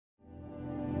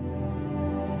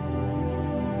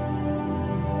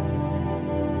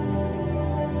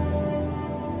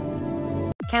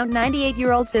count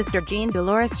 98-year-old Sister Jean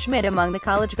Dolores-Schmidt among the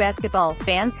college basketball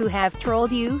fans who have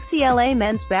trolled UCLA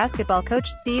men's basketball coach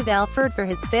Steve Alford for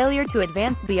his failure to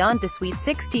advance beyond the Sweet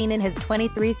 16 in his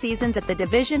 23 seasons at the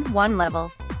Division I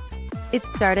level. It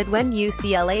started when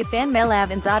UCLA fan Mel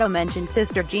Avanzato mentioned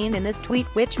Sister Jean in this tweet,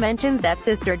 which mentions that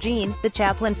Sister Jean, the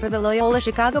chaplain for the Loyola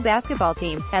Chicago basketball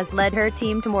team, has led her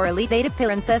team to more Elite Eight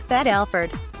appearances than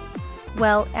Alford.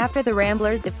 Well, after the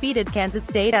Ramblers defeated Kansas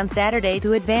State on Saturday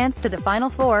to advance to the Final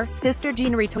Four, Sister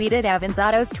Jean retweeted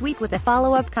Avanzato's tweet with a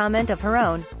follow-up comment of her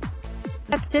own.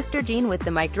 "That's Sister Jean with the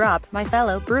mic drop, my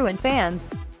fellow Bruin fans."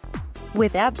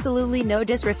 With absolutely no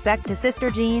disrespect to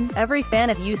Sister Jean, every fan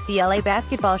of UCLA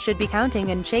basketball should be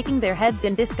counting and shaking their heads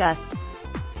in disgust.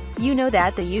 You know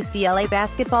that the UCLA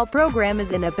basketball program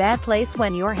is in a bad place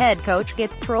when your head coach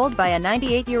gets trolled by a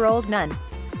 98-year-old nun.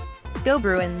 Go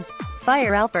Bruins!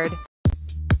 Fire Alford!